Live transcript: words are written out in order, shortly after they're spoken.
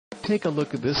Take a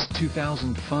look at this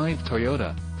 2005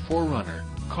 Toyota 4Runner.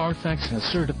 Carfax has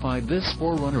certified this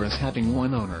 4Runner as having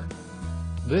one owner.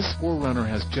 This 4Runner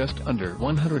has just under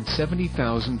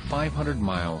 170,500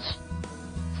 miles.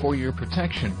 For your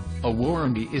protection, a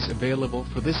warranty is available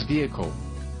for this vehicle.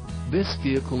 This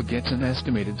vehicle gets an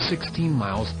estimated 16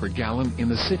 miles per gallon in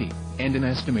the city, and an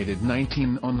estimated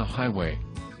 19 on the highway.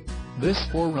 This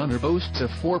 4Runner boasts a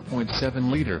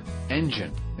 4.7-liter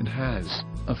engine, and has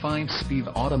a 5-speed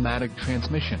automatic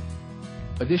transmission.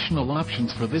 Additional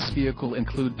options for this vehicle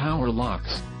include power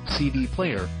locks, CD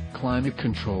player, climate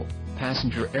control,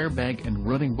 passenger airbag and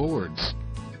running boards.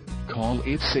 Call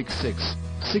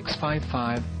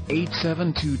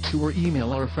 866-655-8722 or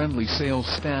email our friendly sales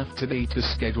staff today to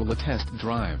schedule a test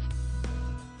drive.